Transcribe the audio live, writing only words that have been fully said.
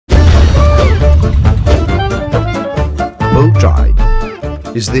try.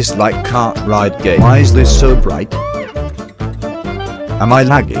 Is this like kart ride game? Why is this so bright? Am I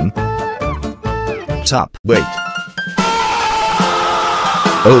lagging? Sup, wait.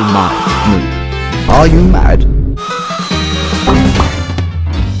 Oh my, no. Are you mad?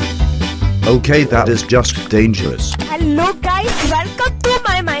 Okay, that is just dangerous. Hello guys, welcome to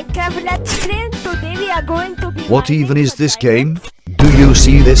my Minecraft Let's Play. Today we are going to be... What even is this game? Do you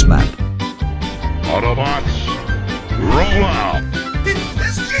see this map? Autobots, roll out!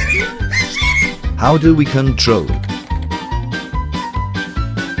 How do we control?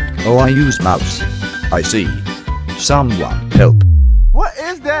 Oh, I use mouse. I see. Someone help. What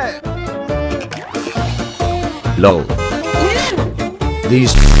is that? Lol.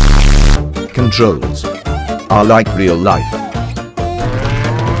 These controls are like real life.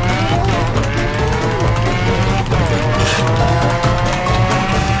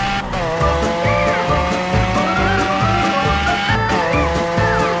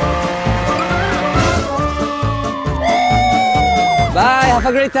 Bye, have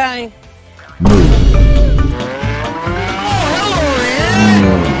a great time. Move.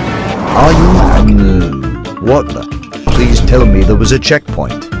 Are you mad? No. What the? Please tell me there was a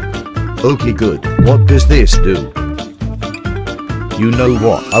checkpoint. Okay, good. What does this do? You know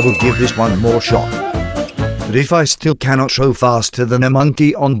what? I will give this one more shot. But if I still cannot throw faster than a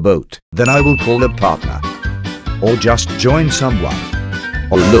monkey on boat, then I will call a partner. Or just join someone.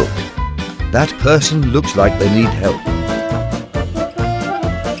 Oh look. That person looks like they need help.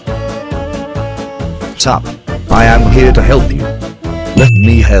 Sup? I am here to help you. Let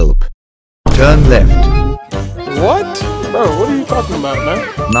me help. Turn left. What? Bro, what are you talking about,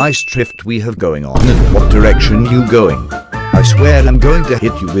 man? Nice drift we have going on. What direction you going? I swear I'm going to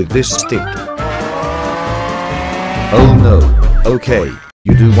hit you with this stick. Oh no. Okay.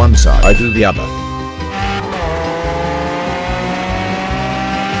 You do one side, I do the other.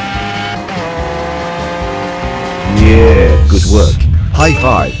 Yeah, good work. High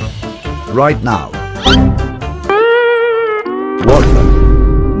five. Right now. What the?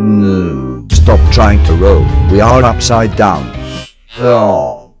 No. Stop trying to roll. We are upside down.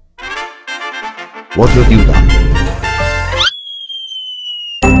 Oh. What have you done?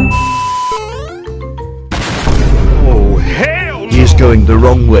 Oh, hell no! He is going the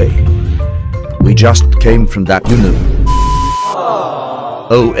wrong way. We just came from that, you know.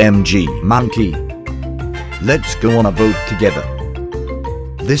 OMG, monkey. Let's go on a boat together.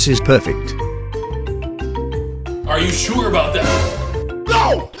 This is perfect. Are you sure about that?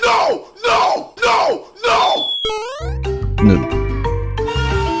 No! No! No! No! No! No.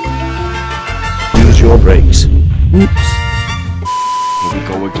 Use your brakes. Oops. Here we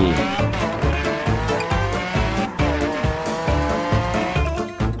go again.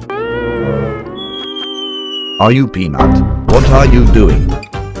 Are you Peanut? What are you doing?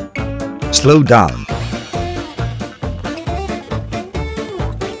 Slow down.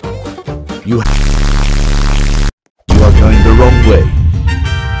 You are going the wrong way.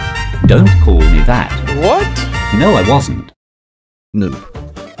 Don't call me that. What? No, I wasn't. No.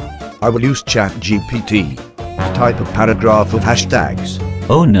 I will use ChatGPT to type a paragraph of hashtags.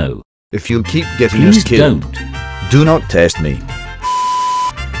 Oh no. If you keep getting Please us killed, don't. do not test me.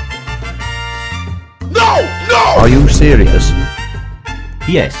 No! No! Are you serious?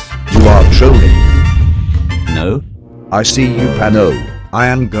 Yes. You are trolling. No, I see you, Pano. I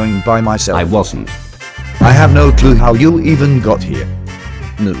am going by myself. I wasn't. I have no clue how you even got here.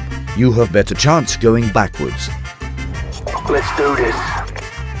 No, you have better chance going backwards. Let's do this.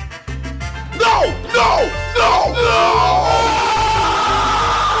 No! No! No! No!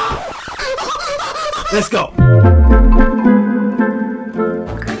 Let's go.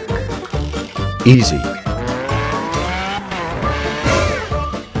 Easy.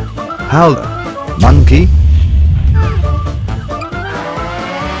 How the monkey?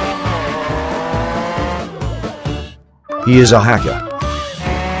 He is a hacker.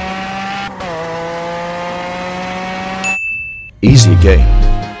 Easy game.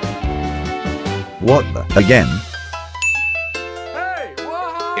 What the? Again?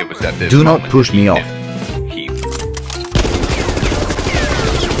 It was at this Do not moment push that me he off. He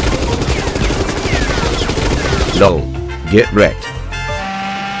Lol. Get wrecked.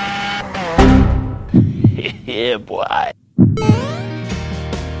 Yeah, boy.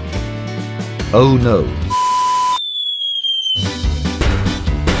 Oh no.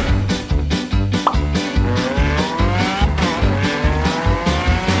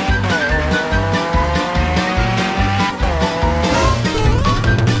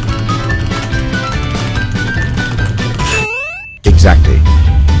 Exactly.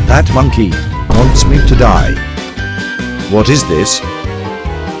 That monkey wants me to die. What is this?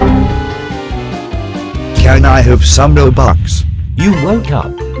 Can I have some Robux? You woke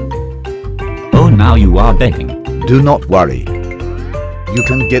up. Oh, now you are begging. Do not worry. You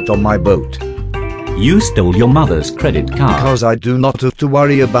can get on my boat. You stole your mother's credit card. Because I do not have to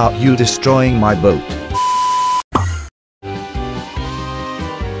worry about you destroying my boat.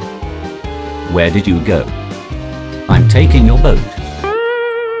 Where did you go? I'm taking your boat.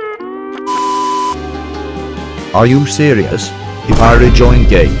 Are you serious? If I rejoin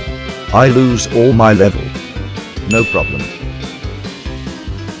game, I lose all my level. No problem.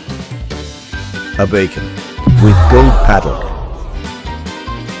 A bacon. With gold paddle.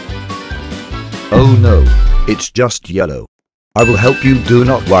 Oh no, it's just yellow. I will help you, do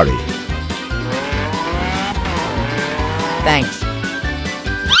not worry. Thanks.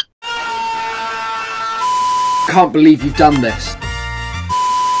 Can't believe you've done this.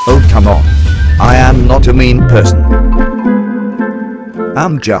 Oh come on. I am not a mean person.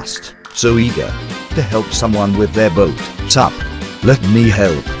 I'm just so eager to help someone with their boat. Sup? Let me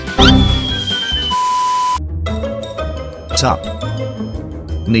help. Sup?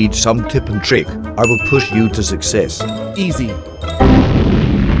 Need some tip and trick? I will push you to success. Easy.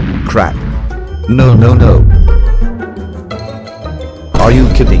 Crap. No. Are you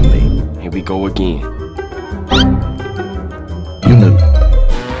kidding me? Here we go again. You know.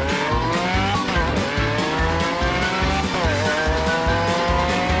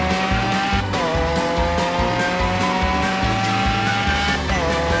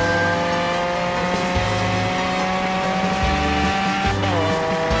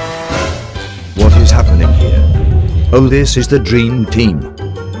 What is happening here? Oh, this is the dream team.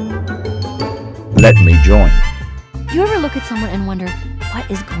 Let me join. You ever look at someone and wonder what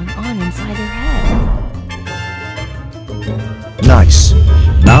is going on inside their head? Nice.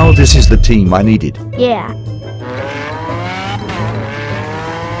 Now this is the team I needed. Yeah.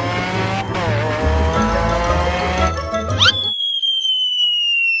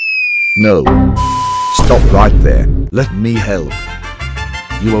 No. Stop right there. Let me help.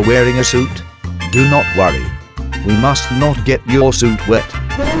 You are wearing a suit? Do not worry. We must not get your suit wet.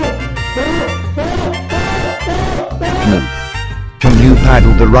 No. Can you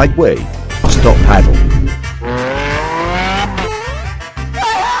paddle the right way? Stop paddle.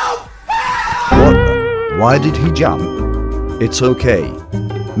 What the? Why did he jump? It's okay.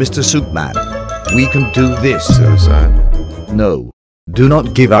 Mr. Suitman. We can do this. Suicide. No. Do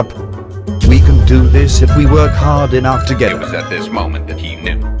not give up. We can do this if we work hard enough It together. was at this moment that he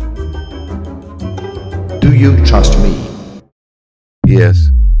knew. Do you trust me? Yes.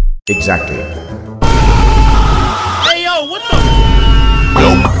 Exactly.